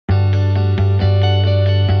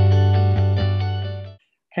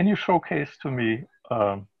can you showcase to me,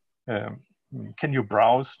 can you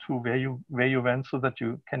browse to where you went so that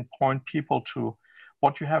you can point people to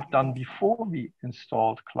what you have done before we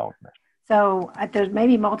installed CloudMesh? So there's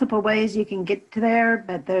maybe multiple ways you can get to there,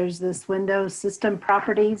 but there's this Windows system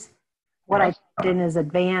properties. What I did is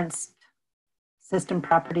advanced system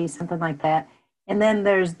properties, something like that. And then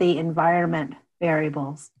there's the environment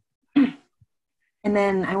variables. And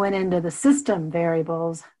then I went into the system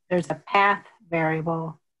variables. There's a path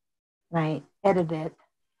variable, and I edited it.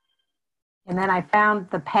 And then I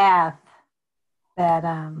found the path that,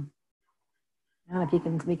 I don't know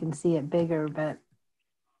if we can see it bigger, but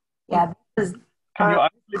yeah. This is can you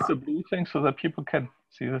isolate the blue thing so that people can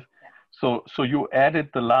see this? So you added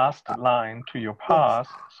the last line to your path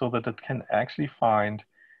so that it can actually find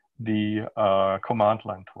the command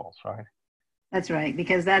line tools, right? That's right,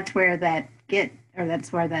 because that's where that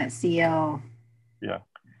that's where that CL. Yeah,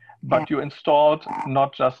 but you installed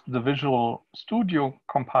not just the Visual Studio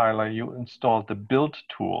compiler, you installed the build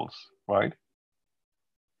tools, right?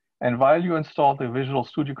 And while you installed the Visual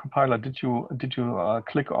Studio compiler, did you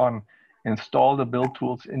click on install the build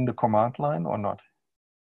tools in the command line or not?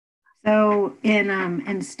 So in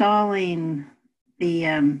installing the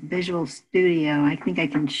Visual Studio, I think I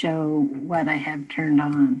can show what I have turned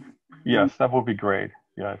on. Yes, that would be great.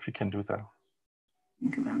 Yeah, if you can do that.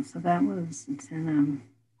 Think about, so that was, it's in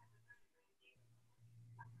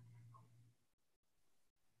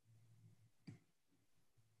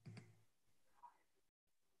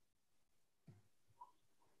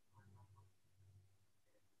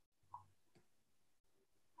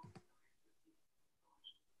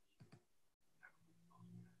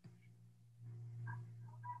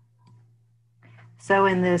so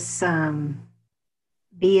in this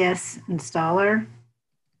BS installer,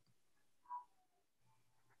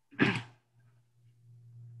 I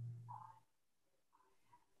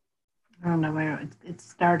don't know where it's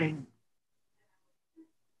starting.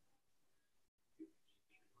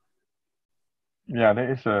 Yeah,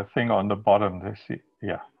 there is a thing on the bottom. They see.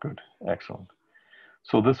 Yeah, good, excellent.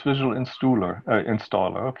 So this Visual installer,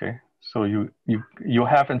 okay. So you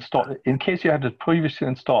have installed. In case you had it previously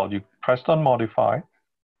installed, you pressed on modify.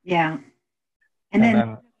 Yeah, and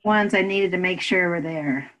then ones I needed to make sure were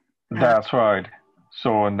there. That's right.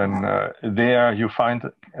 So and then there you find.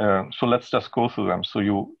 So let's just go through them. So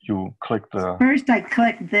you click the. First, I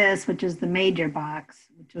clicked this, which is the major box,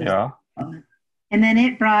 which was and then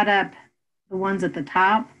it brought up the ones at the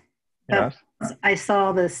top. Yes. I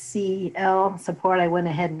saw the CL support. I went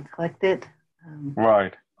ahead and clicked it.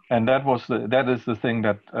 Right, and that is the thing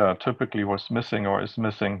that typically was missing or is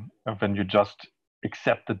missing when you just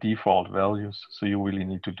accept the default values. So you really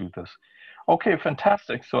need to do this. Okay,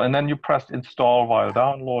 fantastic. So and then you pressed install while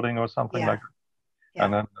downloading or something like that,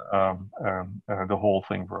 and then the whole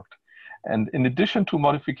thing worked. And in addition to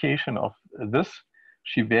modification of this,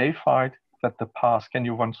 she verified that the path. Can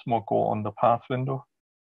you once more go on the path window?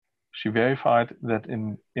 She verified that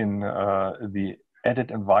in the edit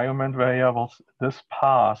environment variables, this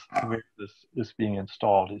path where this is being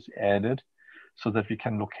installed is added so that we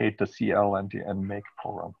can locate the CL and the nmake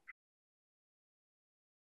program.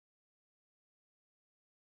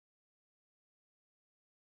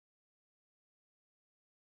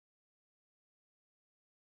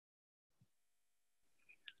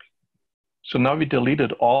 So now we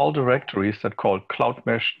deleted all directories that called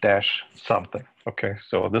CloudMesh-something. Okay,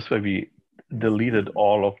 so this way we deleted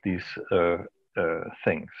all of these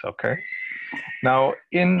things. Okay, now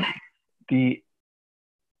in the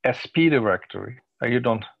SP directory,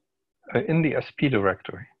 in the SP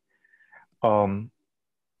directory,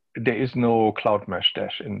 there is no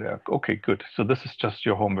CloudMesh- in there. Okay, good. So this is just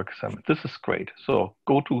your homework assignment. This is great. So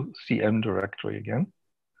go to CM directory again.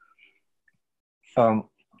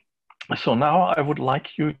 So now I would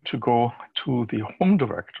like you to go to the home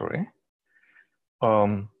directory,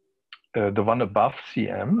 the one above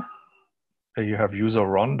CM. You have user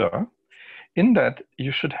Rhonda. In that,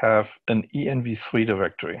 you should have an env3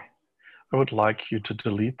 directory. I would like you to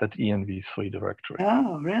delete that env3 directory.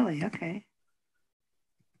 Oh, really? Okay.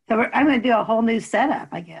 So I'm going to do a whole new setup,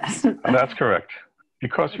 I guess. That's correct.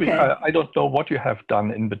 Because I don't know what you have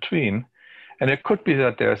done in between. And it could be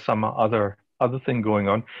that there's some other thing going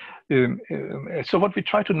on. So what we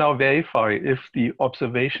try to now verify if the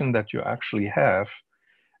observation that you actually have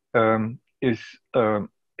is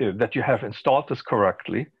that you have installed this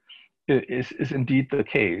correctly is indeed the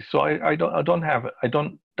case. So I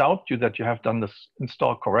don't doubt you that you have done this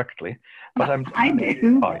install correctly, but I'm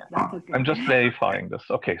just verifying this.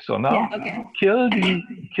 Okay, so now kill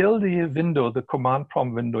the window, the command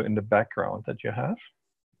prompt window in the background that you have.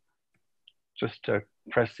 Just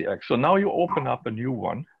press the X. So now you open up a new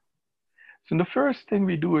one. So the first thing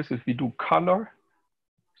we do is we do color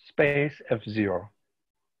space F0.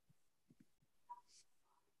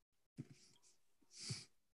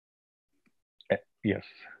 Yes,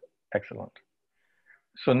 excellent.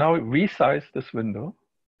 So now resize this window.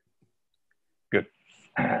 Good.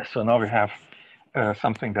 So now we have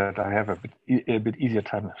something that I have a bit easier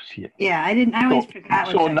time to see. Yeah, I always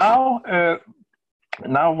forgot. So now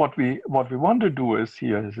what we want to do is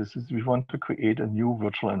we want to create a new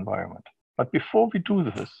virtual environment. But before we do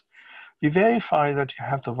this, we verify that you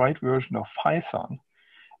have the right version of Python,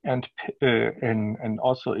 and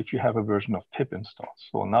also if you have a version of pip installed.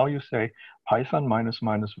 So now you say Python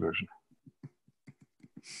 ---- version.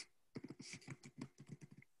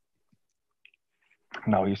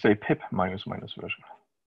 Now you say pip ---- version.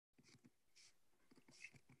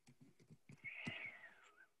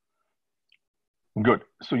 Good.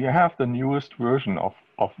 So you have the newest version of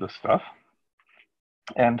the stuff.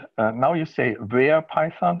 And now you say where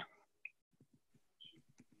Python.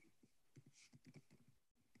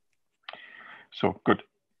 So good.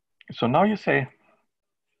 So now you say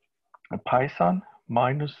Python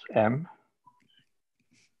 -m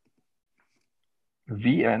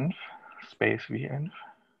venv space venv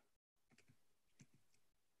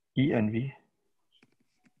env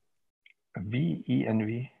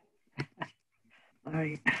venv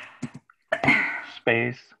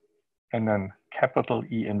space and then capital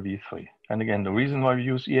env3. And again, the reason why we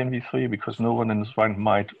use env3 because no one in this round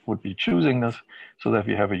would be choosing this, so that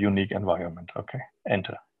we have a unique environment. Okay,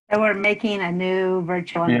 enter. So we're making a new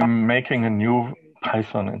virtual environment. We're making a new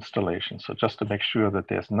Python installation. So just to make sure that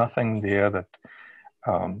there's nothing there that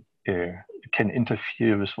can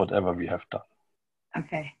interfere with whatever we have done.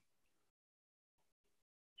 Okay.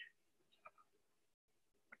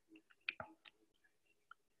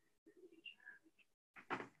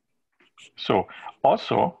 So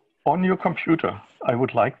also on your computer, I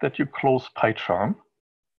would like that you close PyCharm,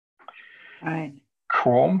 right,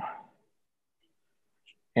 Chrome,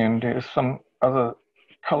 and there is some other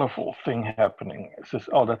colorful thing happening. It says,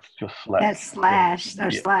 oh, that's your Slack. That's Slash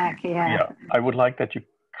or Slack, yeah. Yeah, I would like that you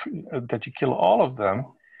kill all of them,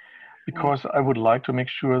 because I would like to make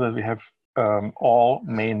sure that we have all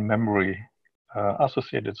main memory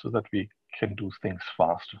associated so that we can do things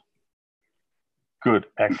faster. Good,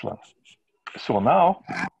 excellent. So now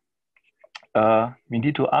we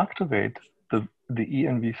need to activate the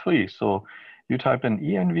env3. So you type in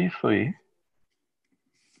env3,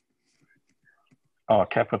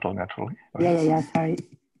 capital naturally. Right? Yeah, sorry.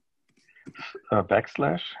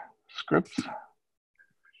 Backslash scripts.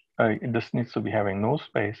 This needs to be having no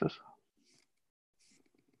spaces.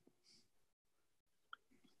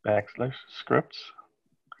 Backslash scripts.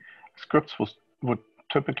 Scripts would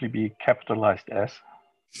typically be capitalized S.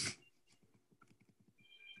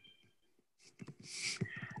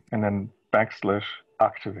 And then backslash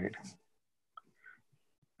activate.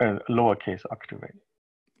 Lowercase activate.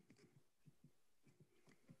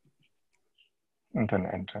 And then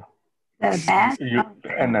enter.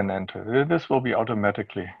 And then enter. This will be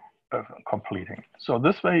automatically completing. So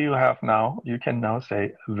this way you can now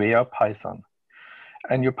say where Python.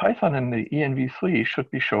 And your Python in the env3 should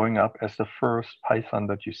be showing up as the first Python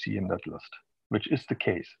that you see in that list, which is the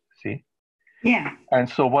case, see? Yeah. And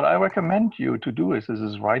so what I recommend you to do is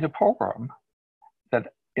write a program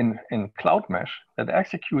that in CloudMesh that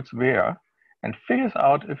executes where and figures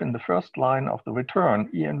out if in the first line of the return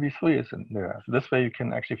env3 is in there. So this way you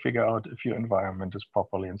can actually figure out if your environment is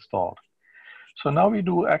properly installed. So now we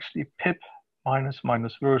do actually pip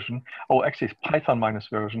 ---- version. Oh, actually it's Python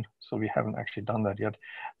 -version. So we haven't actually done that yet.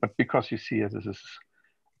 But because you see this is,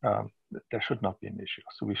 there should not be an issue.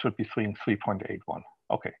 So we should be 3.81.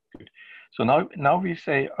 Okay, good. So now we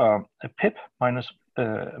say a pip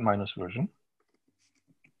 ---- version.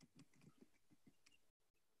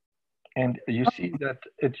 And you see that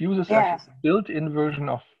it uses actually a built-in version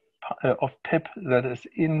of pip that is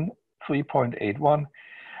in 3.81.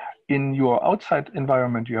 In your outside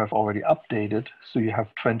environment, you have already updated, so you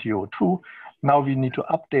have 2002. Now we need to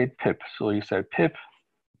update pip. So you say pip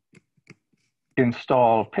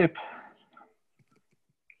install pip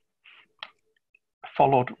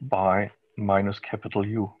followed by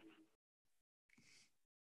 -U.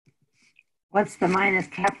 What's the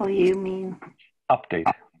 -U mean?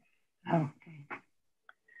 Update. Oh, okay.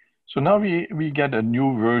 So now we get a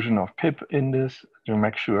new version of pip in this to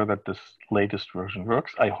make sure that this latest version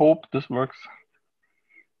works. I hope this works,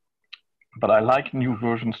 but I like new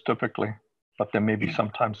versions typically, but there may be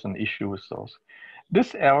sometimes an issue with those.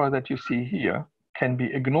 This error that you see here can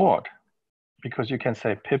be ignored because you can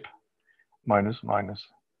say pip minus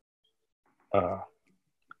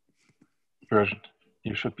version,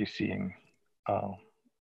 you should be seeing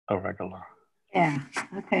a regular. Yeah,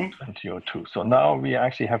 okay. 2002. So now we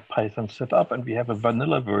actually have Python set up and we have a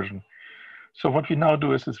vanilla version. So what we now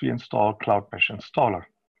do is we install CloudMesh installer.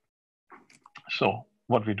 So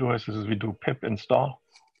what we do is we do pip install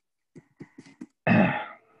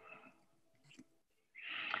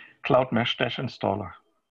CloudMesh-installer.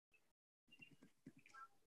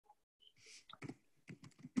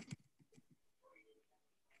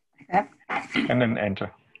 Yep. And then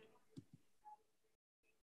enter.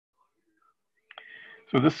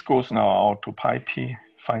 So this goes now out to PyP,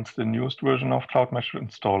 finds the newest version of CloudMesh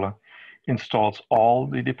installer, installs all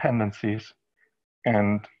the dependencies,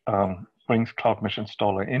 and brings CloudMesh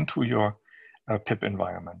installer into your pip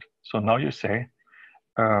environment. So now you say,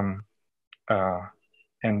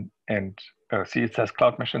 see it says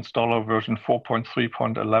CloudMesh installer version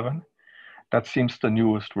 4.3.11. That seems the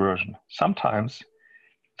newest version. Sometimes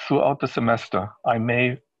throughout the semester, I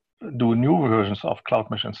may do new versions of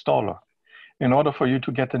CloudMesh installer. In order for you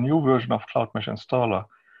to get the new version of CloudMesh installer,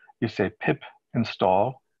 you say pip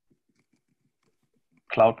install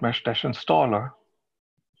CloudMesh-installer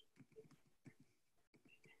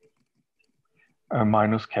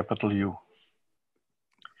minus capital U.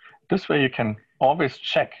 This way you can always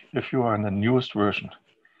check if you are in the newest version.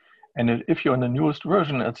 And if you're in the newest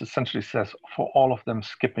version, it essentially says for all of them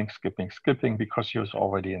skipping because yours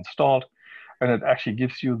already installed. And it actually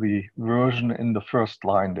gives you the version in the first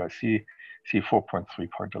line there, see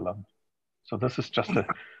 4.3.11. So this is just a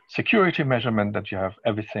security measurement that you have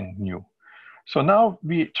everything new. So now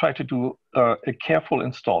we try to do a careful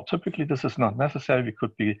install. Typically, this is not necessary. We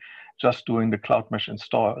could be just doing the CloudMesh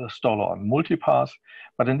installer on multipass.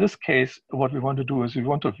 But in this case, what we want to do is we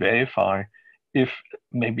want to verify if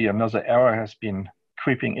maybe another error has been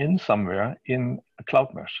creeping in somewhere in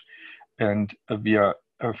CloudMesh. And we are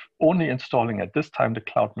only installing at this time the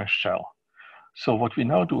CloudMesh shell. So what we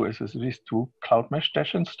now do is we do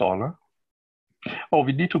CloudMesh-installer. Oh,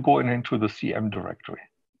 we need to go into the CM directory.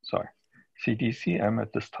 Sorry, cdcm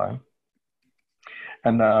at this time.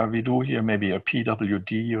 And we do here maybe a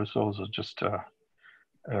pwd or so just,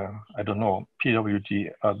 I don't know,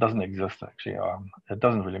 pwd doesn't exist actually. It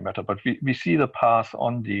doesn't really matter, but we see the path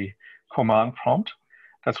on the command prompt.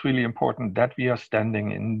 That's really important that we are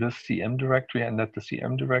standing in this CM directory and that the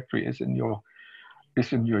CM directory is in your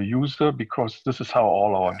user, because this is how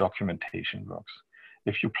all our documentation works.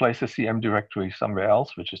 If you place a CM directory somewhere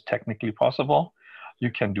else, which is technically possible, you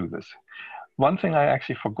can do this. One thing I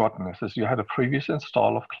actually forgotten is you had a previous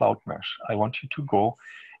install of CloudMesh. I want you to go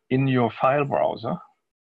in your file browser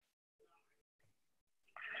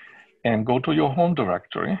and go to your home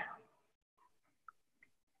directory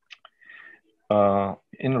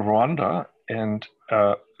in Rwanda, and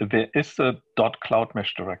there is the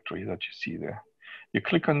 .cloudmesh directory that you see there. You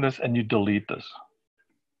click on this and you delete this.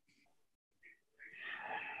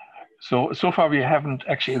 So far we haven't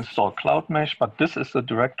actually installed CloudMesh, but this is the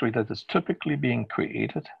directory that is typically being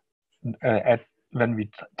created when we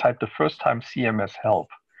type the first time CMS help.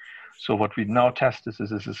 So what we now test is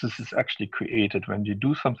this is actually created when you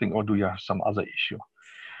do something or do you have some other issue.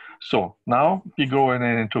 So now we go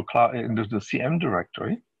into the CM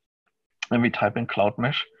directory and we type in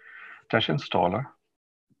CloudMesh-installer,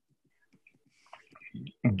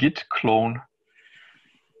 git clone,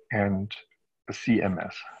 and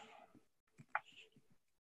CMS.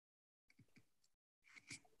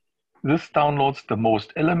 This downloads the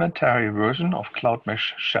most elementary version of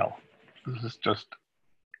CloudMesh shell. This is just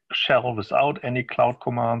shell without any cloud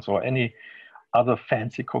commands or any other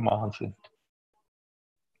fancy commands in it.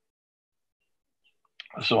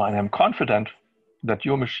 So I am confident that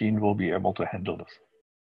your machine will be able to handle this.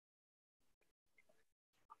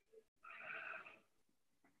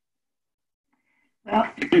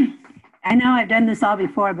 Well, I know I've done this all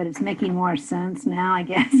before, but it's making more sense now, I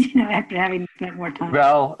guess, after having spent more time.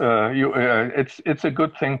 Well, it's a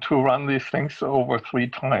good thing to run these things over 3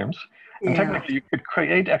 times. And technically, you could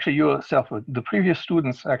create actually yourself. The previous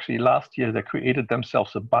students actually last year, they created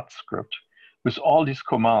themselves a BUT script with all these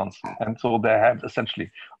commands. And so they had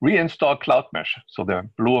essentially reinstalled CloudMesh. So they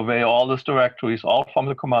blew away all these directories, all from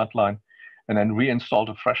the command line, and then reinstalled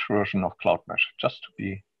a fresh version of CloudMesh just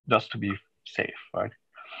to be safe, right?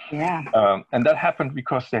 Yeah. And that happened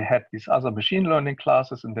because they had these other machine learning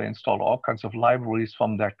classes and they installed all kinds of libraries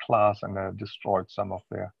from that class and they destroyed some of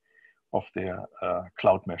their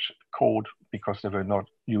CloudMesh code because they were not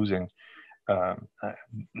using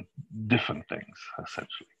different things,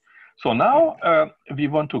 essentially. So now we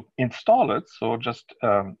want to install it. So just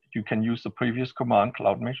you can use the previous command,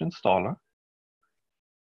 CloudMesh installer.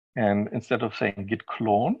 And instead of saying git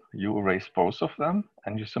clone, you erase both of them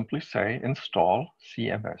and you simply say install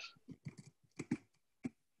CMS.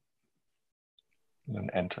 And then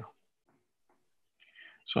enter.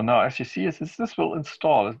 So now as you see, this will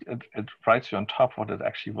install, it writes you on top what it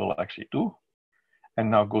actually will do.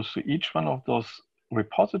 And now goes to each one of those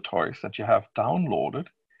repositories that you have downloaded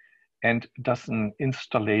and does an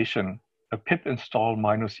installation, a pip install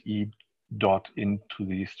 -e dot into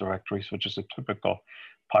these directories, which is a typical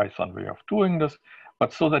Python way of doing this.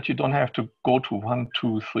 But so that you don't have to go to 1,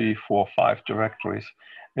 2, 3, 4, 5 directories,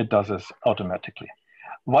 it does this automatically.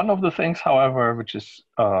 One of the things, however, which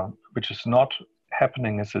is not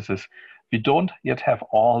happening is we don't yet have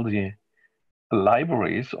all the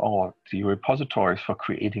libraries or the repositories for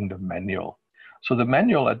creating the manual. So the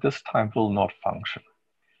manual at this time will not function.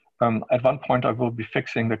 At one point, I will be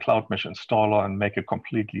fixing the CloudMesh installer and make a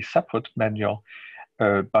completely separate manual.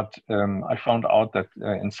 But I found out that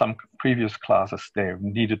in some previous classes, they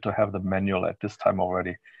needed to have the manual at this time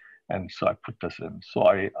already. And so I put this in. So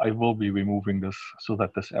I will be removing this so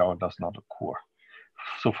that this error does not occur.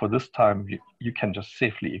 So for this time, you can just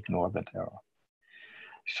safely ignore that error.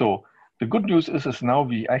 So the good news is now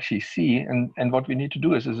we actually see, and what we need to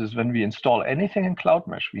do is when we install anything in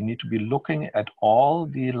CloudMesh, we need to be looking at all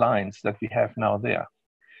the lines that we have now there.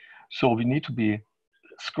 So we need to be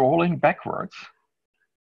scrolling backwards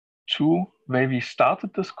to where we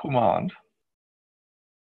started this command.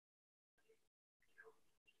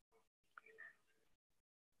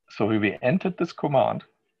 So we entered this command.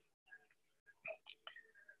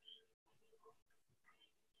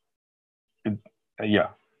 Yeah.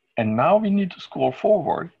 And now we need to scroll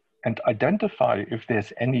forward and identify if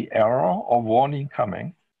there's any error or warning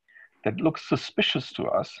coming that looks suspicious to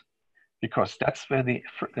us, because that's where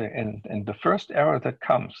and the first error that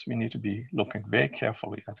comes, we need to be looking very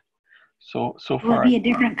carefully at. So far. Will it be a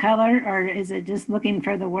different color, or is it just looking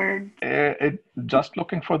for the word? Just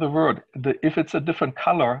looking for the word. If it's a different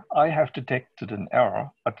color, I have detected an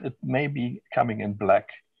error, but it may be coming in black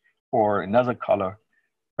or another color.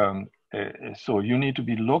 So you need to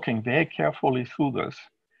be looking very carefully through this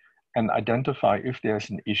and identify if there's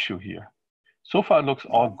an issue here. So far, it looks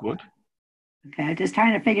all good. Okay, I'm just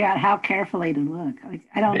trying to figure out how carefully to look. Like,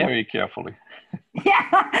 I don't. Very carefully.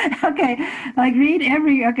 Yeah. Okay. Like read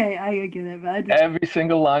every. Okay, I get it. But every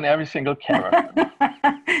single line, every single character.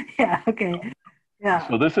 Yeah. Okay. Yeah.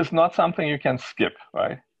 So this is not something you can skip,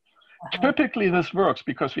 right? Typically, this works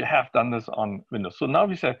because we have done this on Windows. So now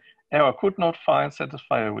we say error could not find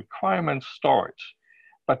satisfy a requirement storage,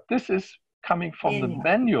 but this is coming from the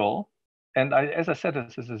manual. And as I said,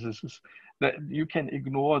 that you can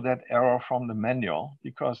ignore that error from the manual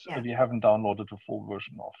because we haven't downloaded the full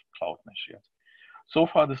version of CloudMesh yet. So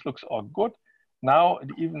far, this looks all good. Now it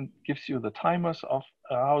even gives you the timers of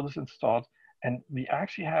how this installed, and we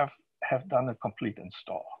actually have done a complete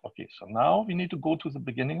install. Okay, so now we need to go to the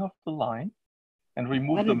beginning of the line and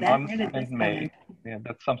remove the month and May. Yeah,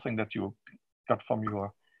 that's something that you got from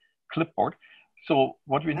your clipboard. So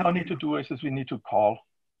what we now need to do is we need to call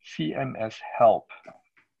CMS help.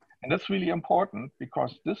 And that's really important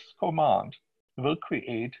because this command will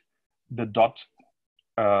create the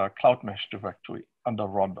 .CloudMesh directory under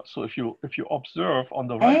Rhonda. So if you observe on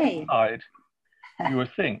the right side your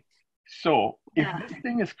thing, so if this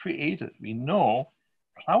thing is created, we know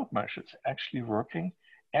CloudMesh is actually working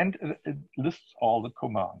and it lists all the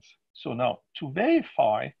commands. So now to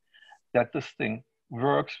verify that this thing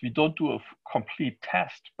works, we don't do a complete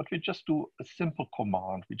test, but we just do a simple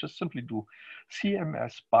command. We just simply do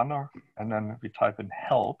CMS banner, and then we type in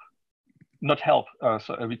help, not help,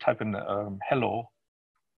 so we type in hello,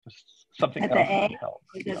 something else than help.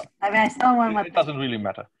 Yeah. I mean, I saw one. It doesn't really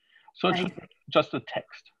matter. So it's just a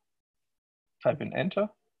text. Type in enter.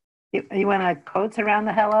 You want quotes around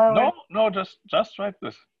the hello? No, no, just write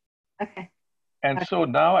this. Okay. And so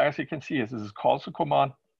now, as you can see, this is calls the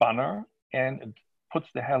command banner, and it puts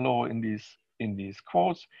the hello in these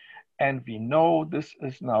quotes, and we know this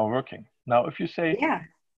is now working. Now, if you say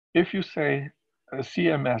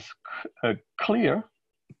CMS clear,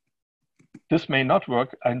 this may not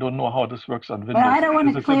work. I don't know how this works on Windows. Well, I don't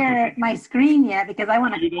want to clear my screen yet because I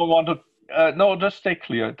want to. You don't want to. No, just stay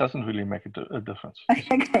clear. It doesn't really make a difference.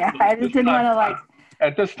 Okay, I just didn't want to like.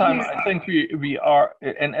 At this time, I think we are,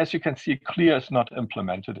 and as you can see, clear is not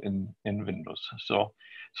implemented in Windows.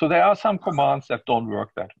 So there are some commands that don't work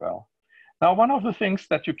that well. Now, one of the things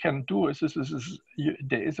that you can do is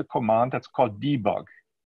there is a command that's called debug.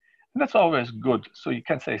 And that's always good. So you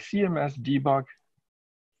can say CMS debug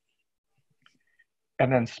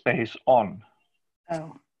and then space on.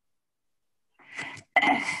 Oh.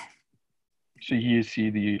 So here you see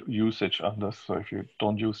the usage on this. So if you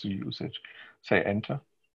don't use the usage, say enter.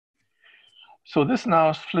 So this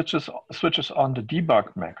now switches on the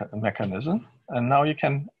debug mechanism. And now you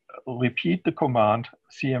can repeat the command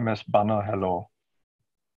CMS banner hello.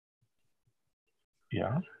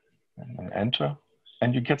 Yeah, and then enter.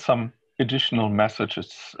 And you get some additional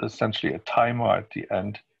messages, essentially a timer at the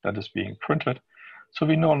end that is being printed. So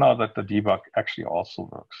we know now that the debug actually also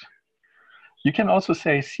works. You can also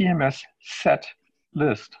say CMS set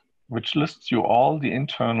list, which lists you all the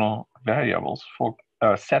internal variables. For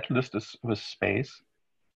set list is with space,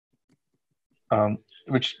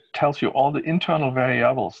 which tells you all the internal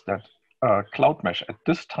variables that CloudMesh at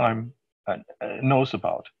this time knows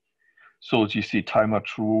about. So you see timer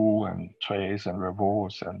true and trace and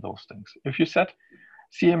reverse and those things. If you set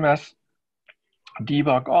CMS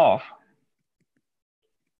debug off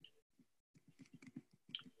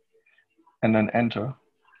and then enter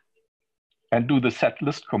and do the set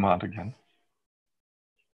list command again.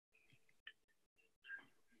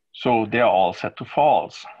 So they're all set to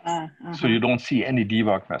false. So you don't see any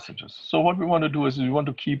debug messages. So what we want to do is we want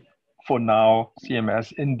to keep for now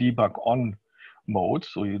CMS in debug on mode.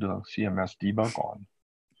 So you do CMS debug on.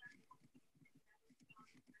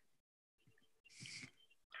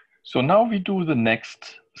 So now we do the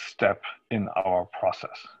next step in our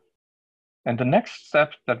process. And the next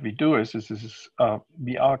step that we do is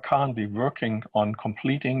we are currently working on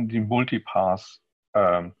completing the multipass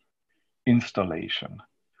installation.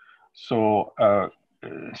 So,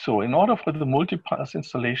 so in order for the multipass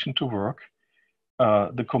installation to work,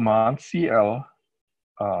 the command CL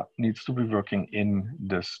needs to be working in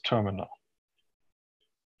this terminal.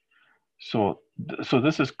 So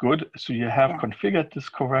this is good. So you have configured this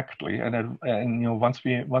correctly, and you know, once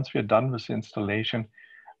we're done with the installation,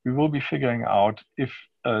 we will be figuring out if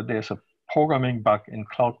there's a programming bug in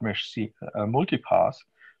CloudMesh multipass,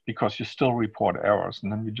 because you still report errors,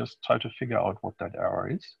 and then we just try to figure out what that error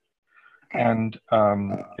is. Okay. And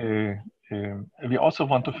we also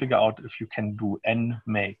want to figure out if you can do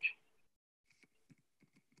nmake.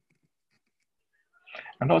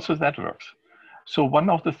 And also that works. So one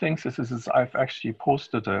of the things is I've actually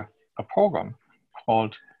posted a program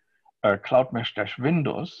called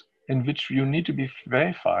CloudMesh-Windows, in which you need to be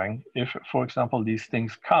verifying if, for example, these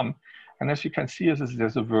things come. And as you can see,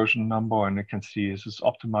 there's a version number, and you can see this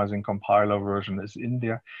optimizing compiler version is in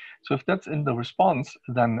there. So if that's in the response,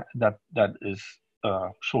 then that is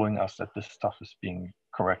showing us that this stuff is being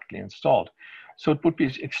correctly installed. So it would be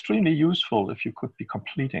extremely useful if you could be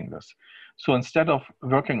completing this. So instead of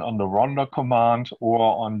working on the ronder command or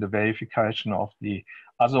on the verification of the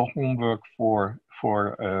other homework for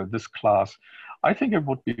this class, I think it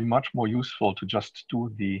would be much more useful to just do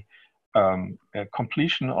the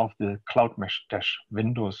completion of the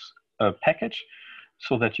CloudMesh-Windows package,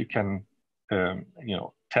 so that you can you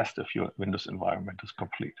know, test if your Windows environment is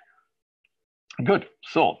complete. Good.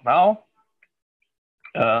 So now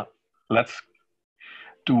let's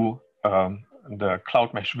do the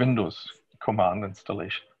CloudMesh-Windows command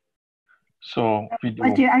installation. So we do.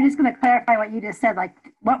 I'm just going to clarify what you just said. Like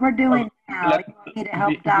what we're doing now,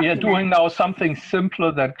 we are doing now something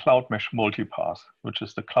simpler than CloudMesh multipass, which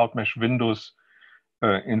is the CloudMesh-Windows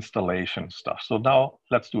installation stuff. So now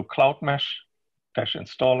let's do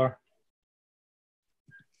CloudMesh-installer,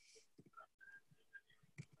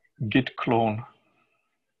 git clone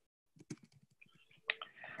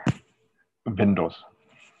Windows.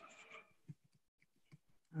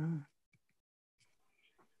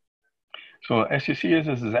 So as you see,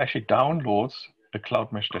 this is actually downloads the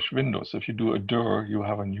CloudMesh-Windows. If you do a dir, you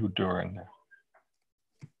have a new dir in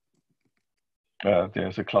there.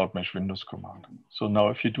 There's a CloudMesh-Windows command. So now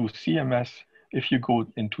if you do CMS, if you go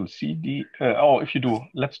into CD, if you do,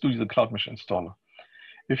 let's do the CloudMesh installer.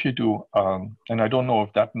 If you do, and I don't know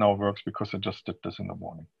if that now works because I just did this in the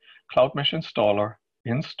morning. CloudMesh installer,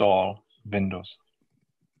 install Windows.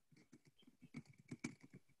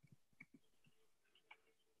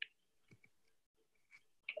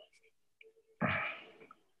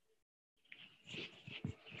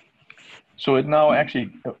 So it now actually,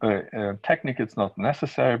 technically it's not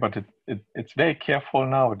necessary, but it's very careful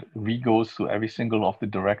now. It re-goes through every single of the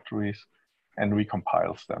directories and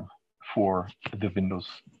recompiles them for the Windows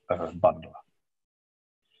bundle.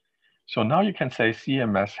 So now you can say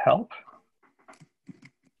CMS help,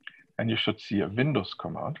 and you should see a Windows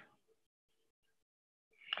command.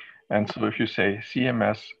 And so if you say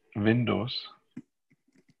CMS Windows,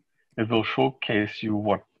 it will showcase you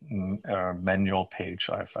what manual page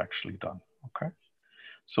I've actually done. Okay,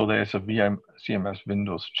 so there's a CMS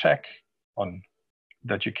Windows check on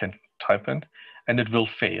that you can type in, and it will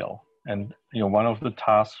fail. And one of the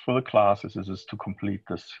tasks for the class is to complete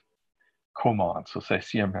this command. So say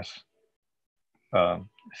CMS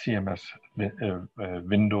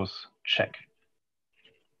Windows check,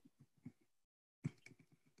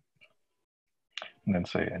 and then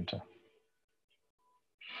say enter.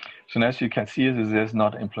 So as you can see, there's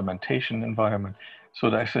not implementation environment. So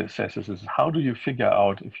that says this is how do you figure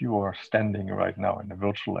out if you are standing right now in a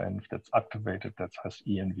virtual env that's activated that has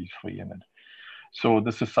env3 in it. So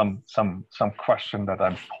this is some question that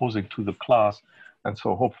I'm posing to the class, and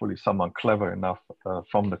so hopefully someone clever enough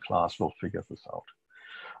from the class will figure this out.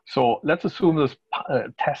 So let's assume this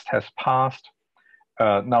test has passed.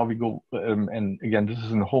 Now we go, and again, this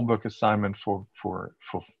is a homework assignment for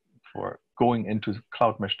going into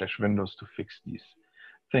CloudMesh-Windows to fix these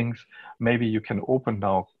things. Maybe you can open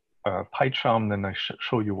now PyCharm, then I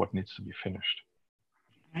show you what needs to be finished.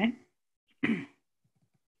 All right.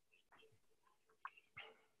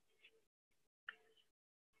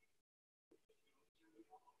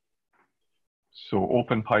 So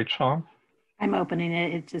open PyCharm. I'm opening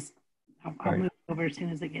it. It just, I'll move over as soon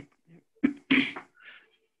as I get there.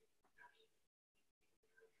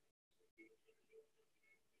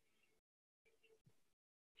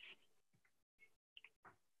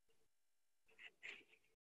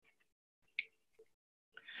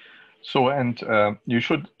 So, and you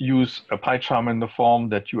should use a PyCharm in the form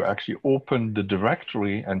that you actually open the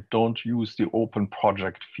directory and don't use the open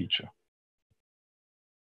project feature.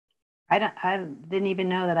 I didn't even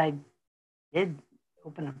know that I did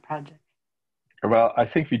open a project. Well, I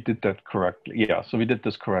think we did that correctly. Yeah, so we did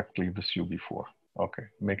this correctly with you before. Okay,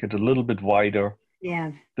 make it a little bit wider.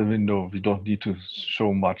 Yeah. The window, we don't need to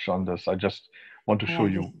show much on this. I just want to show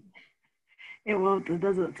you. It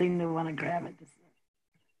doesn't seem to want to grab it.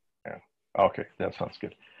 Yeah, okay, that sounds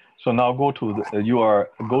good. So now go to the,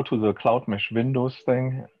 go to the CloudMesh Windows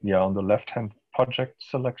thing. Yeah, on the left-hand project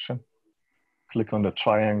selection. Click on the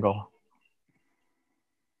triangle.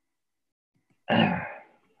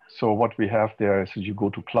 So what we have there is you go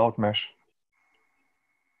to CloudMesh.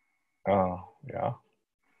 Yeah,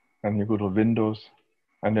 and you go to Windows,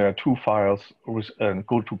 and there are two files.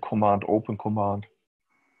 Go to Command, Open Command.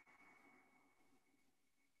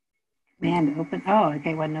 Man, open. Oh,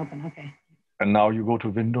 okay, wasn't open. Okay. And now you go to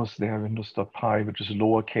Windows there, Windows.py, which is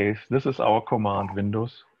lowercase. This is our command,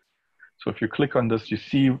 Windows. So if you click on this, you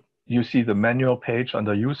see the manual page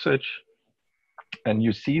under usage, and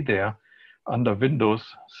you see there under Windows.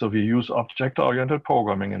 So we use object-oriented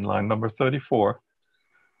programming in line number 34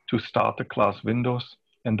 to start the class Windows,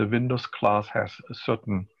 and the Windows class has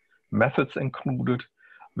certain methods included.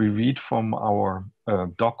 We read from our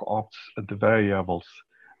doc-ops the variables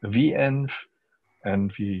venv,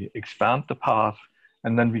 and we expand the path,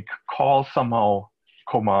 and then we call somehow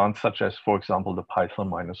commands such as, for example, the Python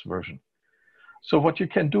 -version. So what you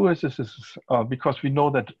can do is because we know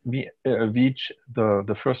that we reach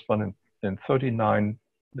the first one in 39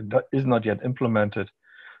 that is not yet implemented.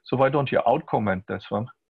 So why don't you outcomment this one?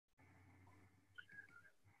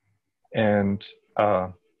 And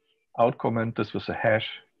outcomment this with a hash.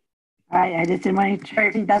 I just didn't want to sure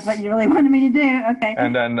if that's what you really wanted me to do. Okay.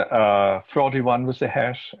 And then 41 with a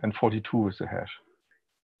hash and 42 with a hash.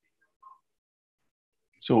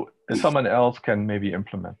 So someone else can maybe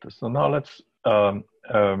implement this. So now let's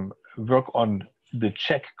work on the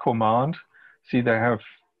check command. See, they have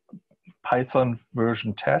Python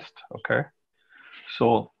version test. Okay.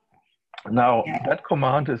 So now that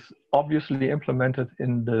command is obviously implemented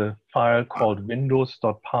in the file called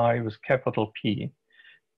windows.py with capital P,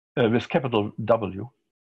 with capital W.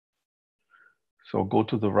 So go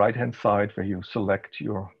to the right-hand side where you select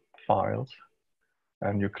your files,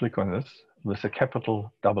 and you click on this with a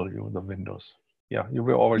capital W, the Windows. Yeah, you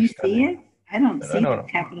were already. You see it? I don't see the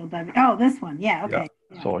capital W. Oh, this one. Yeah. Okay.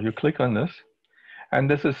 Yeah. So you click on this, and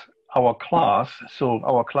this is our class. So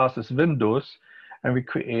our class is Windows, and we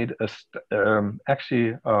create a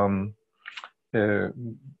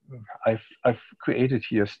I've created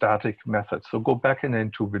here static methods. So go back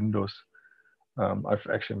into Windows. I've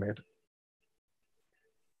actually made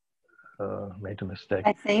a mistake.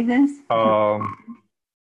 I save this?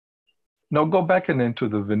 No, go back into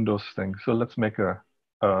the Windows thing. So let's make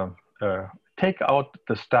take out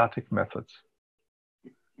the static methods.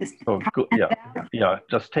 So go, yeah,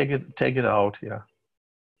 just take it out. Yeah.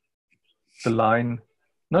 The line.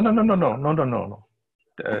 No.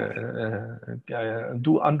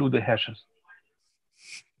 Undo the hashes.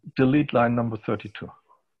 Delete line number 32.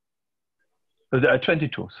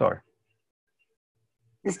 22. Sorry.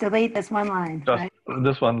 Just delete this one line. Just right?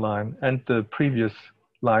 this one line and the previous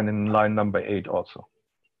line in line number 8 also.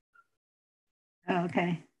 Oh,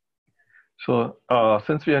 okay. So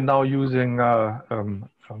since we are now using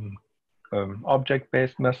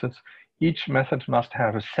object-based methods, each method must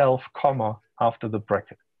have a self comma after the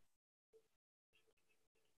bracket.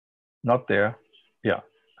 Not there. Yeah,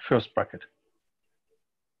 first bracket.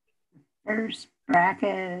 First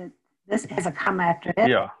bracket. This has a comma after it.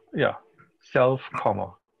 Yeah, yeah. Self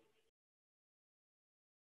comma.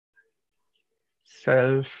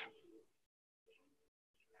 Self.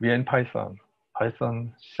 Wie in Python.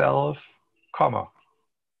 Python self comma.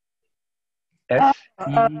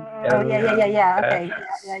 S-E-L. Yeah. Okay.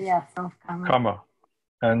 Yeah. Self comma. Comma.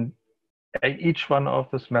 And each one of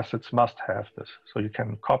these methods must have this. So you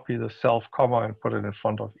can copy the self comma and put it in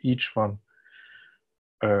front of each one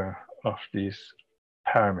of these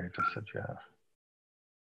parameters that you have.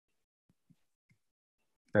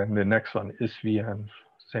 And the next one is and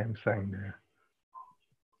same thing there.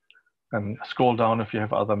 And scroll down if you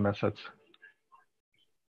have other methods.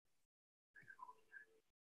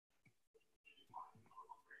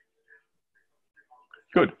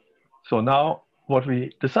 Good. So now what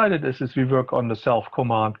we decided is we work on the self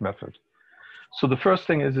command method. So the first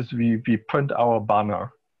thing is we print our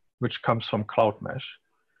banner, which comes from CloudMesh.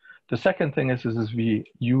 The second thing is we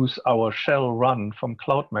use our shell run from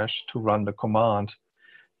CloudMesh to run the command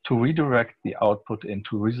to redirect the output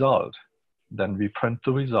into result. Then we print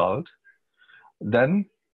the result. Then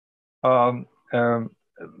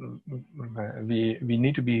we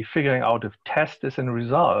need to be figuring out if test is in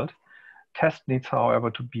result. Test needs, however,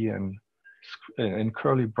 to be in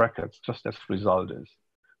curly brackets, just as result is,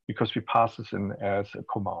 because we pass this in as a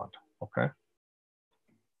command, okay?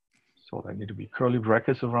 So there need to be curly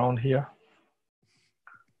brackets around here.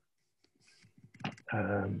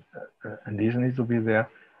 And these need to be there.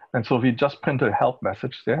 And so we just print a help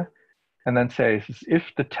message there and then say, if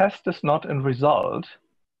the test is not in result,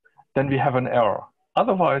 then we have an error.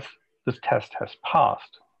 Otherwise, this test has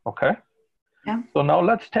passed, okay? Yeah. So now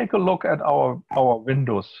let's take a look at our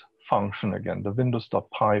Windows function again, the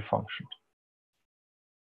windows.py function.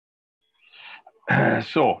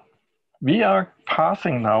 So we are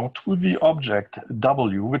passing now to the object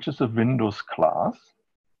W, which is a Windows class.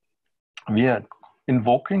 We are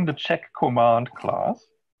invoking the check command class,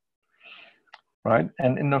 right?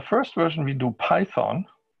 And in the first version, we do Python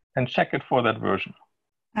and check it for that version.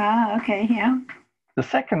 Okay, yeah. The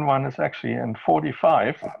second one is actually in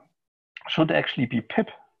 45, should actually be pip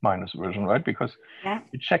minus version, right? Because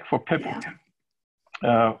we check for pip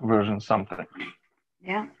version something.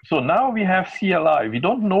 Yeah. So now we have CLI. We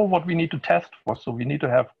don't know what we need to test for, so we need to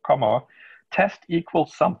have comma test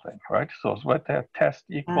equals something, right? So it's right there, test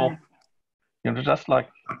equal. You know, just like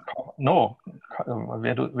no,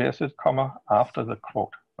 where is it? Comma after the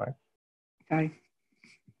quote, right? Okay.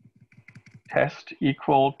 Test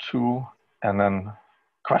equal to, and then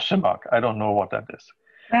question mark. I don't know what that is.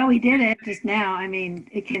 Well, we did it just now. I mean,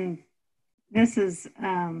 it can. This is.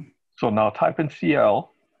 So now type in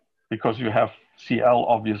CL, because you have CL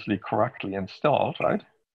obviously correctly installed, right?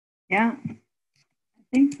 Yeah, I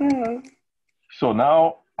think so. So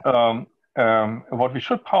now what we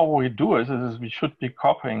should probably do is we should be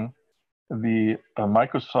copying the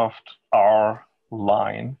Microsoft R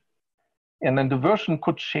line, and then the version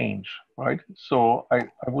could change, right? So I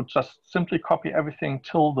would just simply copy everything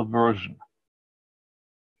till the version.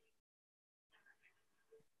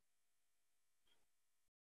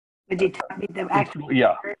 Would you copy the actual?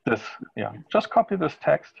 Yeah, this, yeah, just copy this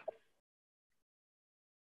text.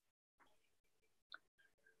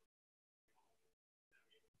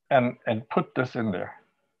 And put this in there.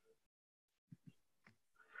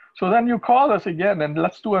 So then you call this again and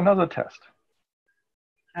let's do another test.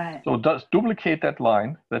 So just duplicate that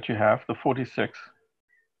line that you have, the 46.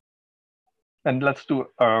 And let's do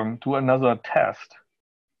another test.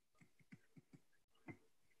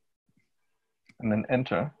 And then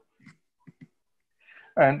enter.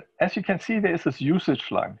 And as you can see, there is this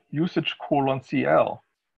usage line, usage:CL.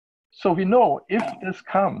 So we know if this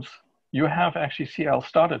comes, you have actually CL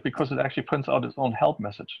started because it actually prints out its own help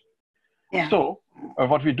message. Yeah. So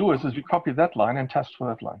what we do is we copy that line and test for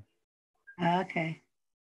that line. Okay.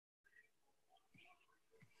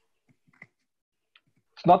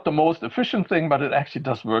 It's not the most efficient thing, but it actually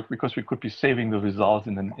does work because we could be saving the results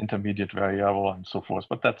in an intermediate variable and so forth,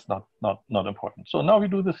 but that's not important. So now we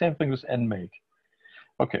do the same thing with nmake.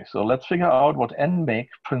 Okay, so let's figure out what nmake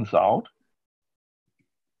prints out.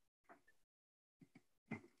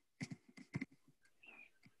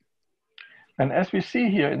 And as we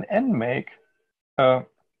see here in nmake,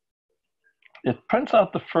 it prints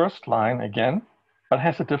out the first line again, but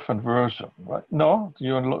has a different version, right? No,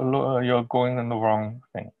 you're going in the wrong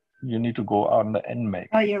thing. you need to go on the nmake.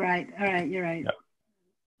 Oh, you're right. All right, you're right. Yeah.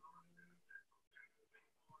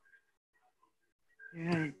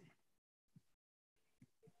 You're right.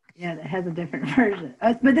 Yeah, that has a different version.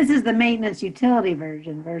 But this is the maintenance utility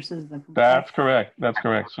version versus the. That's correct. That's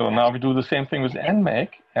correct. So now we do the same thing with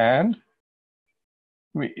nmake, and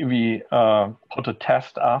we put a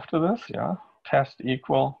test after this. Yeah, test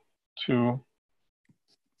equal to.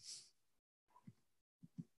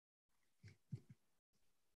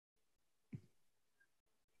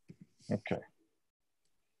 Okay.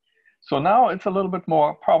 So now it's a little bit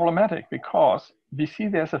more problematic because we see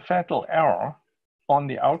there's a fatal error on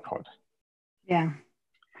the output. Yeah.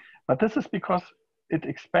 But this is because it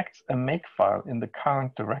expects a makefile in the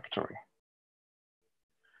current directory.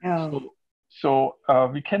 Oh. So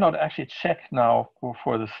we cannot actually check now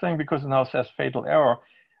for this thing because it now says fatal error.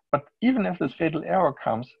 But even if this fatal error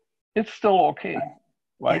comes, it's still okay,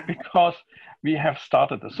 right? Yeah. Because we have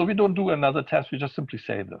started this. So we don't do another test, we just simply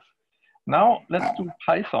say this. Now let's do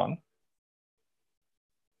Python.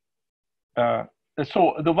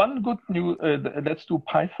 So the one good news, let's do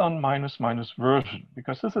Python -- version,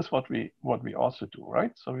 because this is what we also do,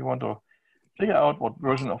 right? So we want to figure out what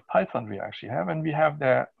version of Python we actually have, and we have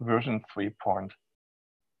there version 3.6.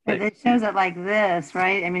 It shows it like this,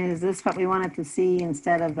 right? I mean, is this what we wanted to see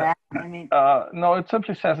instead of that? I mean, no, it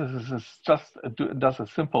simply says this is just does a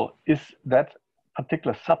simple is that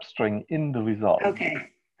particular substring in the result. Okay.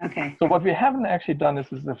 Okay. So what we haven't actually done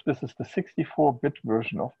is if this is the 64-bit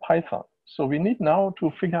version of Python. So we need now to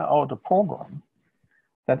figure out a program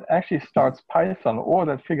that actually starts Python or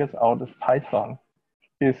that figures out if Python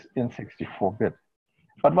is in 64-bit.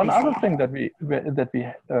 But one other thing that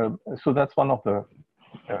so that's one of the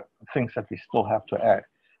things that we still have to add.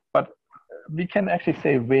 But we can actually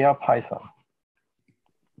say where Python.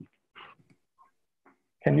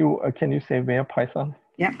 Can you say where Python?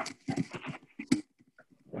 Yep.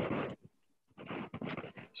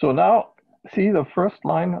 So now, see the first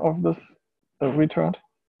line of this returned.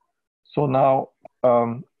 So now,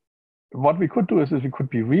 what we could do is we could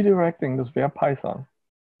be redirecting this where Python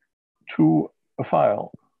to a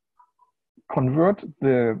file, convert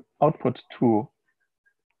the output to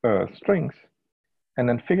strings, and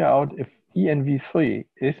then figure out if env3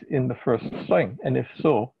 is in the first string, and if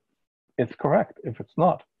so, it's correct. If it's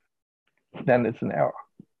not, then it's an error.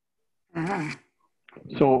 Uh-huh.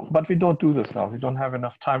 So, but we don't do this now. We don't have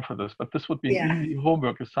enough time for this, but this would be an easy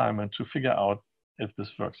homework assignment to figure out if this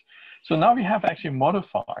works. So now we have actually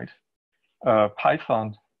modified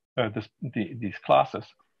Python, these classes,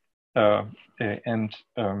 and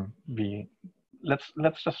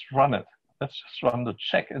let's just run it. Let's just run the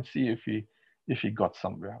check and see if we got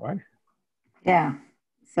somewhere, right? Yeah.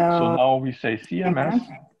 So now we say CMS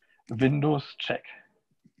Windows check.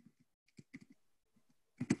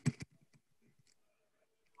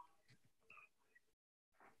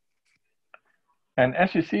 And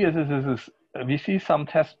as you see, we see some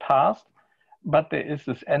tests passed, but there is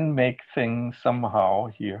this nmake thing somehow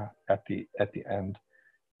here at the end,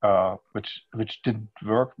 which didn't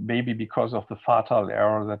work, maybe because of the fatal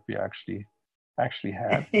error that we actually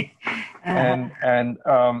had.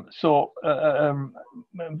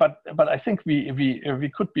 But I think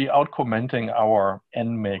we could be out commenting our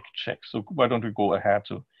nmake check. So why don't we go ahead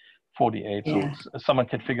to 48? Yeah. So someone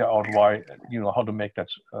can figure out why, how to make that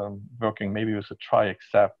working, maybe with a try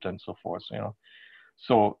except and so forth,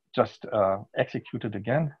 So just execute it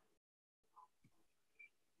again.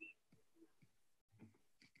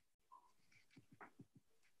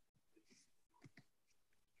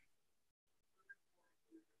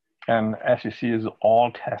 And as you see, is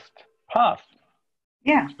all tests passed.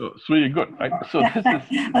 Yeah. So it's really good, right? So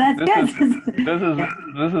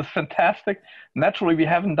this is fantastic. Naturally, we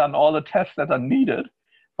haven't done all the tests that are needed,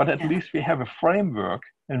 but at least we have a framework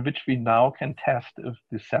in which we now can test if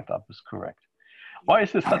the setup is correct. Why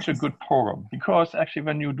is this such a good program? Because actually,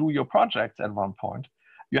 when you do your projects at one point,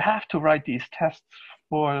 you have to write these tests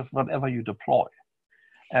for whatever you deploy.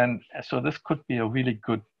 And so this could be a really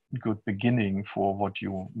good beginning for what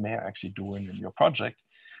you may actually do in your project.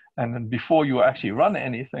 And then before you actually run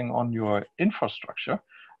anything on your infrastructure,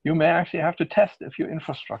 you may actually have to test if your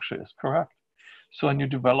infrastructure is correct. So when you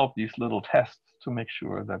develop these little tests to make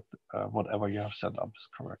sure that whatever you have set up is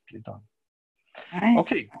correctly done. Right.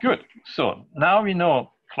 Okay, good. So now we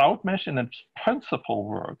know CloudMesh in its principle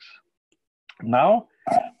works. Now,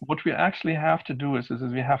 what we actually have to do is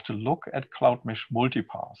we have to look at CloudMesh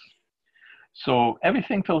multipath. So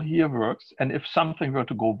everything till here works, and if something were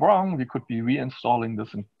to go wrong, we could be reinstalling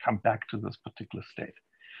this and come back to this particular state.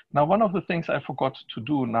 Now, one of the things I forgot to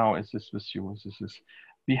do now is this with you,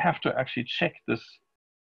 we have to actually check this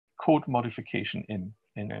code modification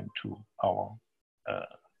into our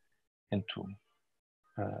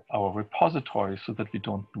repository so that we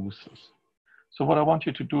don't lose this. So what I want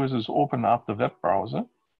you to do is open up the web browser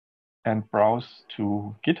and browse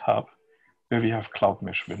to GitHub, where we have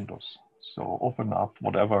CloudMesh windows. So open up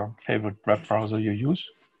whatever favorite web browser you use.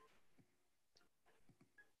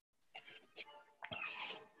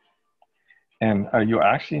 And you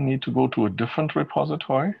actually need to go to a different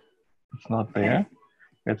repository. It's not there.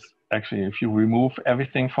 It's actually, if you remove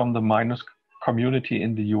everything from the minus community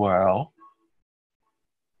in the URL,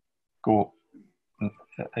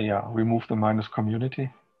 remove the minus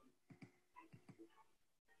community.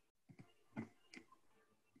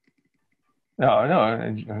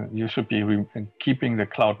 No, you should be keeping the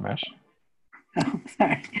CloudMesh. Oh,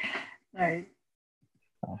 sorry. Sorry.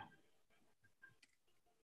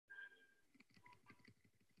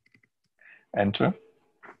 Enter.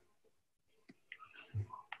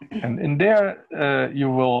 And in there, you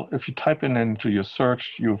will, if you type into your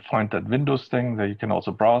search, you'll find that Windows thing that you can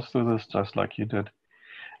also browse through this just like you did.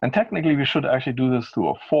 And technically, we should actually do this through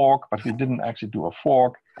a fork, but we didn't actually do a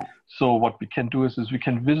fork. So what we can do is we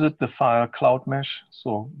can visit the file CloudMesh.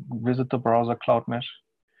 So visit the browser CloudMesh.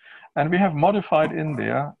 And we have modified in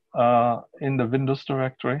there, in the Windows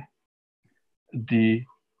directory, the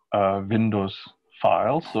Windows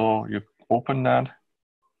file. So you open that.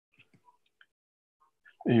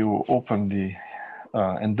 You open the,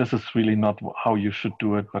 and this is really not how you should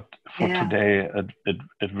do it, but for today,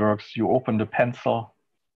 it works. You open the pencil.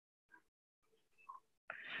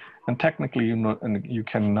 And technically, you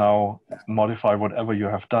can now modify whatever you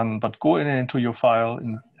have done, but go into your file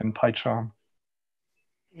in PyCharm.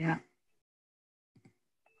 Yeah.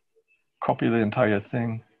 Copy the entire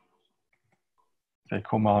thing. Say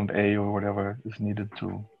Command A or whatever is needed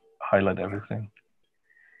to highlight everything.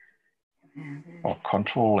 Or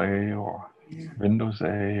Control A or Windows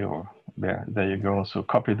A, or there you go. So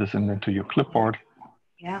copy this into your clipboard.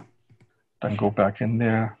 Yeah. Then go back in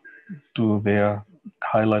there, do there,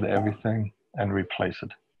 highlight everything, and replace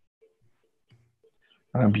it.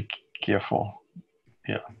 And be careful.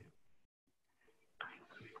 Yeah.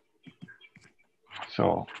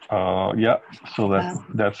 So so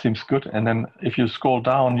that seems good. And then if you scroll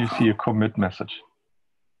down, you see a commit message.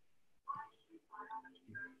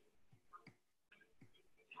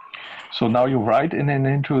 So now you write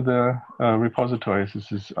into the repositories.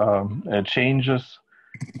 This is changes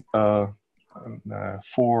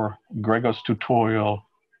for Gregor's tutorial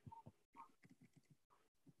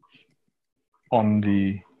on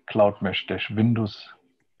the CloudMesh-Windows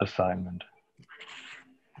assignment.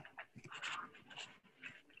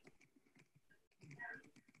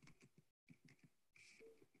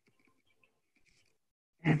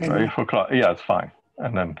 Sorry for yeah, it's fine.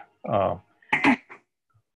 And then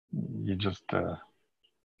you just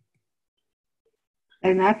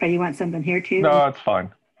enough, or you want something here too? No, it's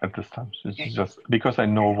fine at this time. It's just because I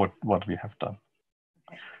know what we have done.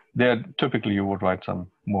 There, typically you would write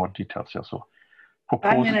some more details here. So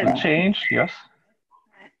propose the change, yes.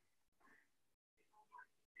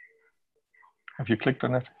 Have you clicked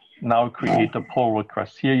on it? Now create a pull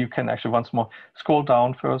request. Here you can actually once more scroll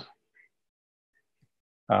down first.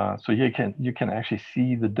 So here you can actually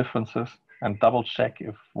see the differences and double check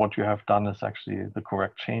if what you have done is actually the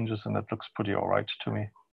correct changes, and it looks pretty all right to me.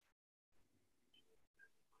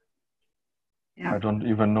 Yeah. I don't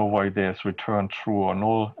even know why there's return true or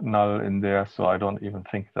null in there, so I don't even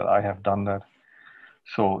think that I have done that.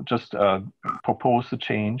 So just propose the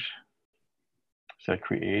change. Say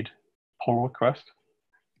create pull request,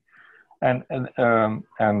 and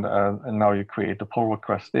now you create the pull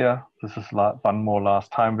request there. This is one more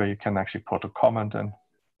last time where you can actually put a comment in.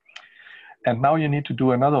 And now you need to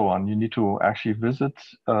do another one. You need to actually visit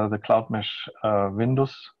the CloudMesh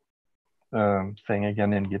Windows thing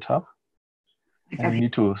again in GitHub. And you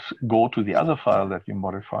need to go to the other file that you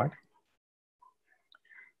modified.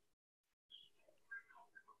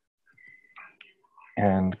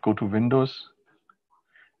 And go to Windows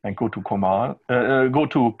and go to Command, go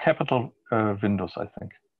to capital Windows, I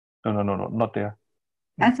think. No, not there.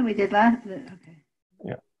 That's what we did last, okay.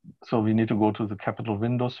 Yeah, so we need to go to the capital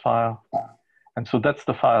Windows file. And so that's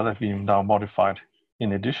the file that we now modified.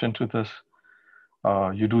 In addition to this,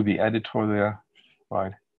 you do the editor there,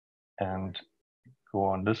 right? And go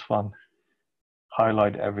on this one,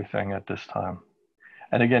 highlight everything at this time.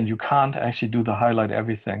 And again, you can't actually do the highlight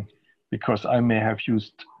everything because I may have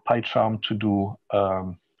used PyCharm to do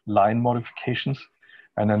line modifications,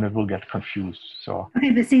 and then it will get confused. So okay,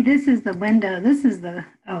 but see, this is the window. This is the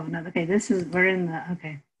okay. This is we're in the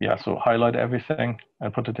okay. Yeah, so highlight everything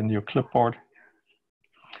and put it in your clipboard.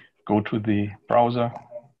 go to the browser,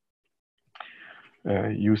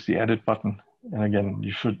 use the edit button, and again,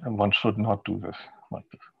 one should not do this like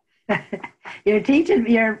this. You're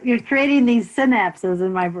creating these synapses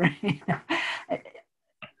in my brain. I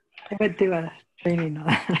went through a training on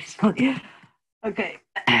that actually. Okay.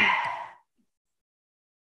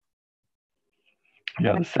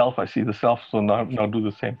 Yeah, the self, I see the self, so now do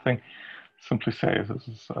the same thing. Simply say this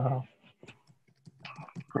is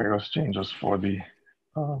Gregor's changes for the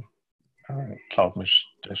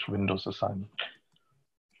CloudMesh-Windows assignment.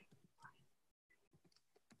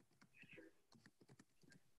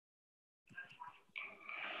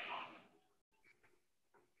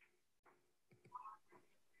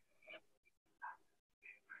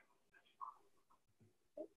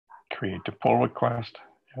 Create the pull request,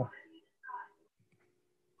 yeah.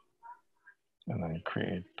 And then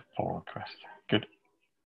create the pull request. Good.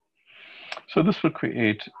 So this will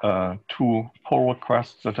create 2 pull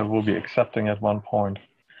requests that I will be accepting at one point.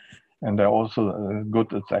 And they're also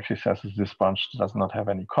good. It actually says this bunch does not have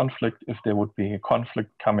any conflict. If there would be a conflict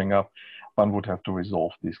coming up, one would have to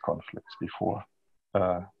resolve these conflicts before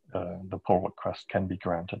the pull request can be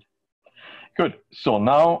granted. Good. So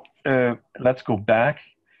now let's go back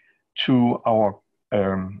to our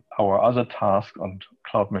other task on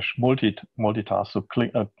CloudMesh multitask. So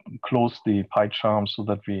close the PyCharm so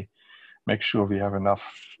that we make sure we have enough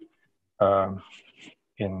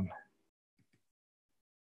in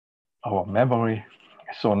our memory.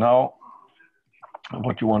 So now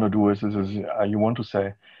what you want to do is you want to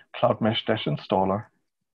say CloudMesh-installer.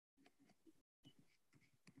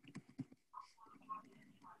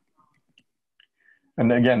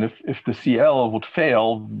 And again, if the CL would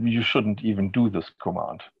fail, you shouldn't even do this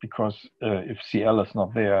command, because if CL is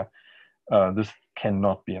not there, this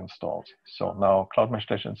cannot be installed. So now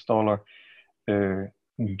CloudMesh-installer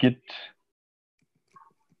git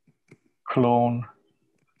clone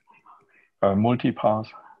multipath,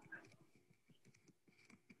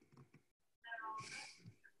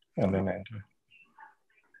 and then enter.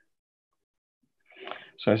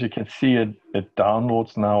 So as you can see, it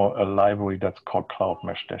downloads now a library that's called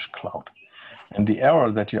CloudMesh-cloud. And the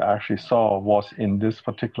error that you actually saw was in this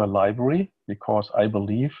particular library, because I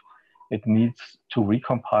believe it needs to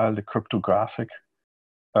recompile the cryptographic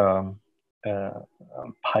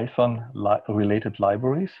Python-related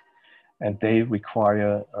libraries, and they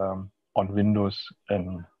require on Windows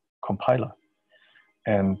a compiler.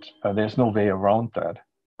 And there's no way around that.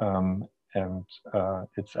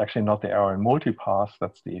 It's actually not the error in multipath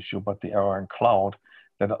that's the issue, but the error in cloud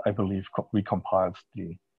that I believe recompiles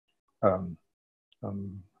the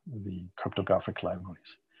cryptographic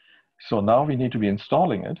libraries. So now we need to be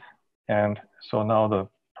installing it. And so now the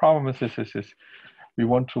problem is we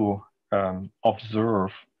want to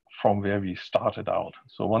observe from where we started out.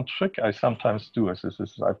 So one trick I sometimes do is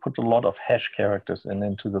I put a lot of hash characters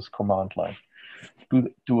into this command line. Do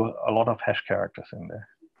a lot of hash characters in there.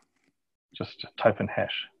 Just type in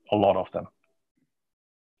hash, a lot of them,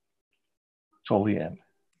 till the end.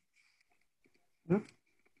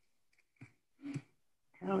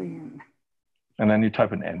 And then you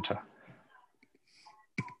type in enter.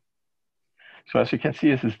 So as you can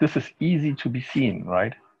see, this is easy to be seen,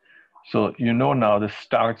 right? So you know now this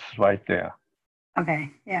starts right there. Okay,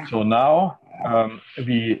 yeah. So now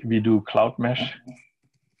we do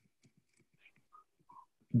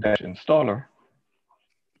CloudMesh-installer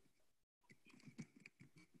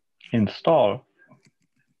install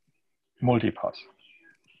multipath.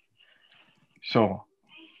 So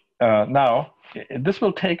now this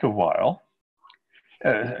will take a while,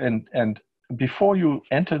 and before you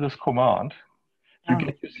enter this command, you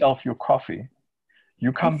get yourself your coffee,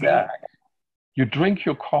 you come back, you drink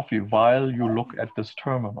your coffee while you look at this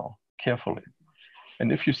terminal carefully.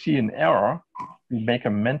 And if you see an error, you make a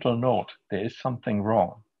mental note, there is something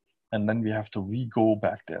wrong. And then we have to re-go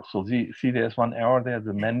back there. So see there's one error there,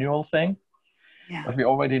 the manual thing. Yeah. But we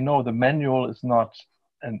already know the manual is not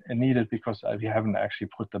needed because we haven't actually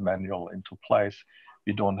put the manual into place.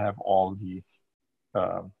 We don't have all the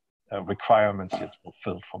requirements yet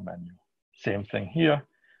fulfilled for manual. Same thing here,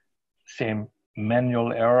 same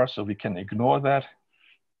manual error, so we can ignore that.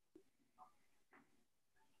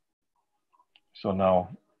 So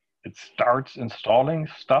now it starts installing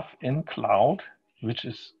stuff in cloud, which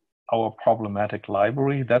is our problematic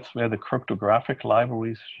library. That's where the cryptographic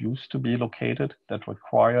libraries used to be located that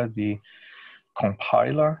require the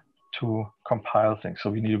compiler to compile things. So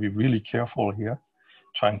we need to be really careful here,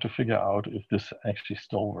 trying to figure out if this actually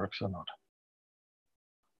still works or not.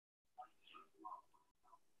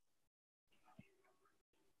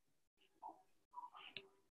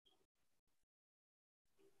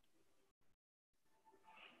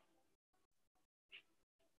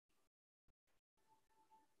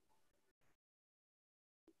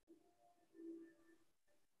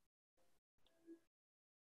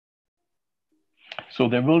 So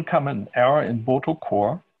there will come an error in Boto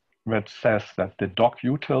core that says that the doc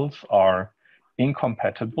utils are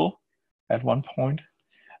incompatible at one point.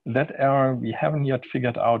 That error, we haven't yet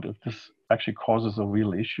figured out if this actually causes a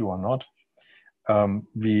real issue or not.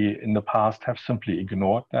 We, in the past, have simply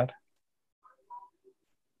ignored that.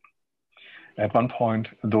 At one point,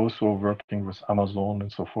 those who are working with Amazon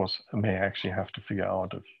and so forth may actually have to figure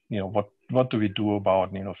out if, what do we do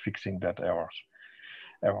about, fixing that error.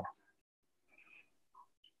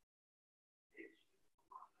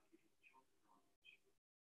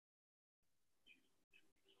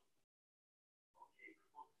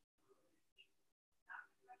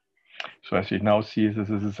 So as you now see, this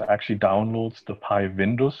is actually downloads the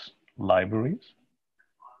Windows libraries,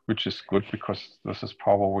 which is good because this is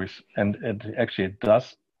probably, and it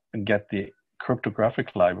does get the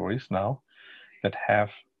cryptographic libraries now that have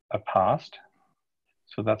a past.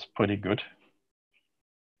 So that's pretty good.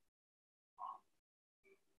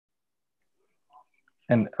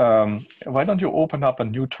 And why don't you open up a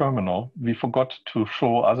new terminal? We forgot to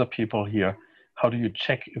show other people here, how do you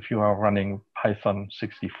check if you are running Python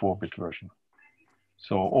 64-bit version?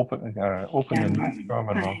 So open a new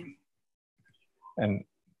terminal. And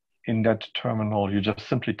in that terminal, you just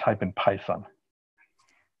simply type in Python.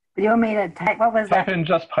 You want me to type, what was that? Type in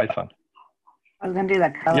just Python. I was going to do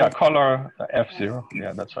that color. Yeah, color F0.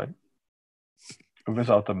 Yeah, that's right.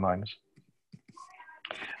 Without the minus.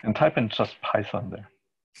 And type in just Python there.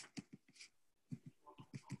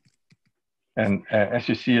 And as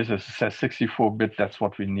you see, it says 64-bit. That's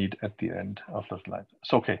what we need at the end of the slide.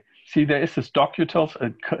 So, okay. See, there is this doc utils.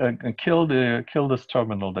 Kill this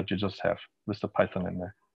terminal that you just have with the Python in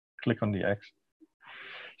there. Click on the X.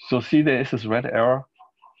 So see, there is this red error.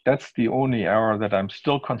 That's the only error that I'm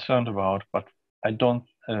still concerned about, but I don't,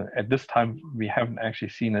 at this time, we haven't actually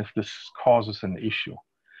seen if this causes an issue.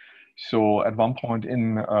 So at one point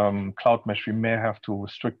in CloudMesh, we may have to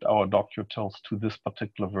restrict our doc utils to this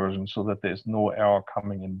particular version so that there's no error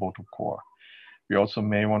coming in Boto core. We also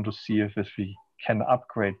may want to see if we can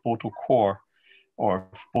upgrade Boto core or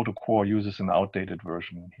if Boto core uses an outdated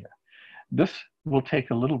version here. This will take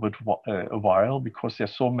a little bit a while because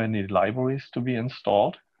there's so many libraries to be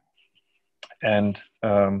installed. And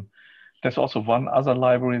there's also one other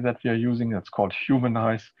library that we are using that's called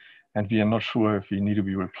Humanize. And we are not sure if we need to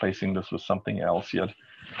be replacing this with something else yet.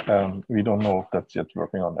 We don't know if that's yet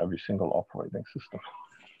working on every single operating system.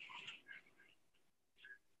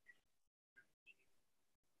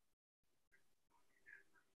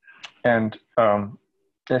 And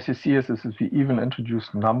as you see, we even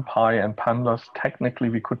introduced NumPy and pandas. Technically,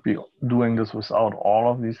 we could be doing this without all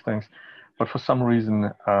of these things. But for some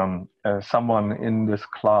reason, someone in this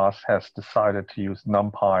class has decided to use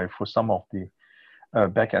NumPy for some of the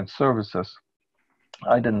backend services.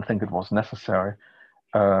 I didn't think it was necessary,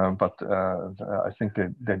 but I think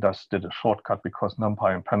they just did a shortcut because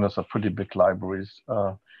NumPy and pandas are pretty big libraries,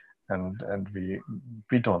 and we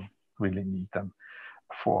don't really need them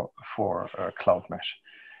for CloudMesh.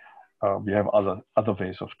 We have other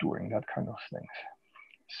ways of doing that kind of things.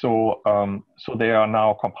 So so they are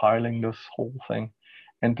now compiling this whole thing,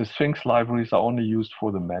 and the Sphinx libraries are only used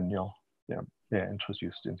for the manual. They're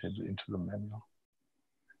introduced into the manual.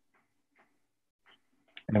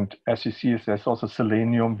 And as you see, there's also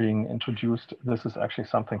Selenium being introduced. This is actually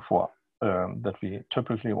something for that we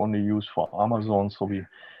typically only use for Amazon. So we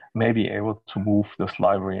may be able to move this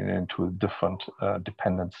library into a different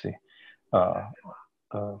dependency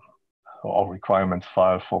or requirements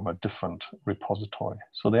file from a different repository.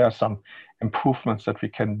 So there are some improvements that we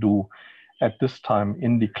can do at this time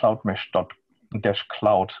in the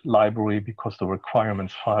CloudMesh.-cloud library because the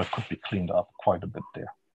requirements file could be cleaned up quite a bit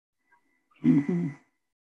there. Mm-hmm.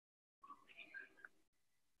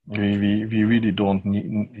 We really don't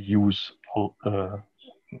use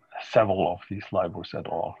several of these libraries at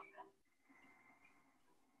all.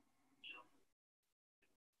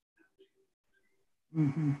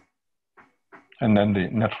 Mm-hmm. And then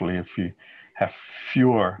naturally, if we have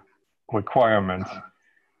fewer requirements,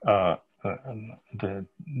 the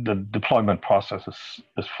deployment process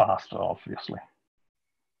is faster, obviously.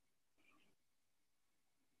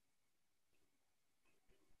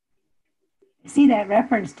 See that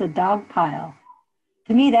reference to Dogpile?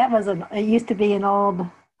 To me, that was it used to be an old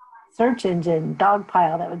search engine,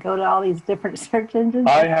 Dogpile, that would go to all these different search engines.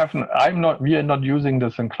 We are not using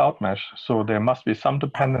this in CloudMesh, so there must be some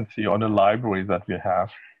dependency on a library that we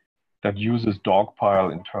have that uses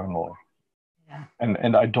Dogpile internally. Yeah.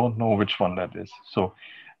 And I don't know which one that is. So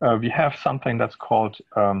we have something that's called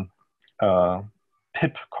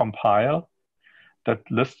pip compile that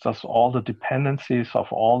lists us all the dependencies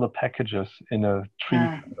of all the packages in a tree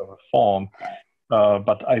kind of a form.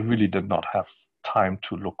 But I really did not have time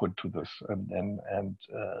to look into this and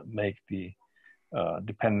make the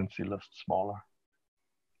dependency list smaller.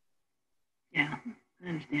 Yeah,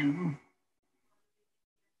 understandable.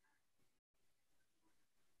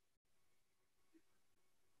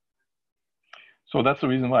 So that's the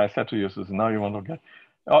reason why I said to you, so now you want to get,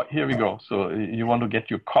 oh, here we go. So you want to get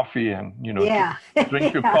your coffee and, you know,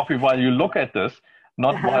 drink your coffee while you look at this,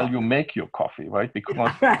 not while you make your coffee, right?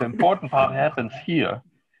 Because the important part happens here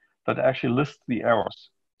that actually lists the errors.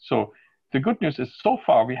 So the good news is so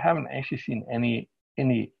far we haven't actually seen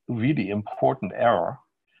any really important error.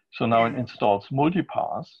 So now it installs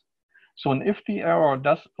multipass. So and if the error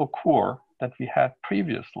does occur that we had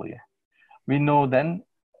previously, we know then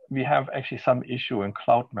we have actually some issue in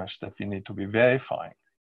CloudMesh that we need to be verifying.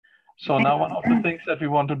 So now one of the things that we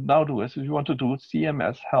want to now do is we want to do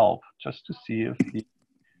CMS help just to see if the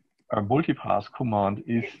multipass command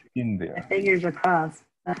is in there. Fingers are crossed.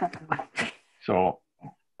 So,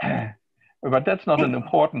 but that's not an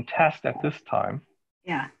important test at this time.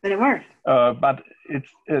 Yeah, but it works. But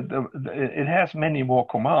it has many more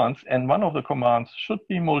commands, and one of the commands should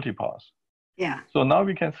be multipass. Yeah. So now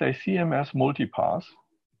we can say CMS multipass,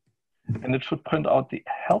 and it should print out the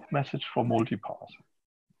help message for multipass.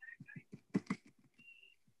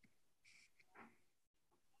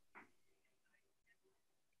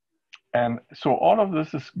 And so all of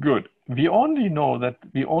this is good. We only know that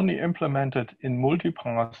we only implemented in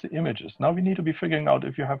multipass the images. Now we need to be figuring out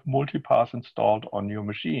if you have multipass installed on your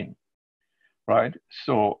machine, right?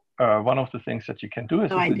 So one of the things that you can do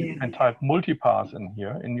is you can type multipass in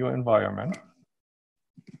here in your environment.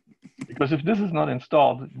 Because if this is not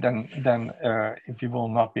installed, then we will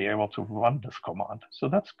not be able to run this command. So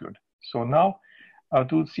that's good. So now I'll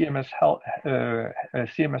do CMS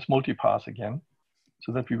multipass again,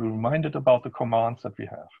 so that we will be reminded about the commands that we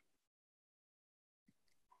have.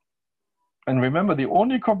 And remember, the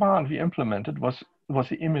only command we implemented was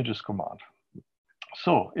the images command.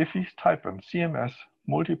 So if we type in CMS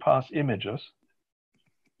multipass images,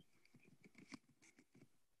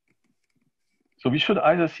 so we should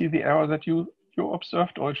either see the error that you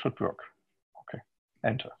observed or it should work. Okay,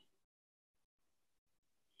 enter.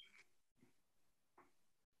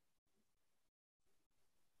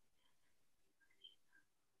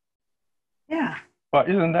 Yeah. Well,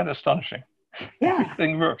 isn't that astonishing? Yeah.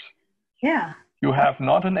 Everything works. Yeah. You have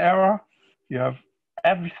not an error. You have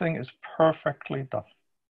everything is perfectly done.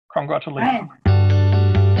 Congratulations. Right.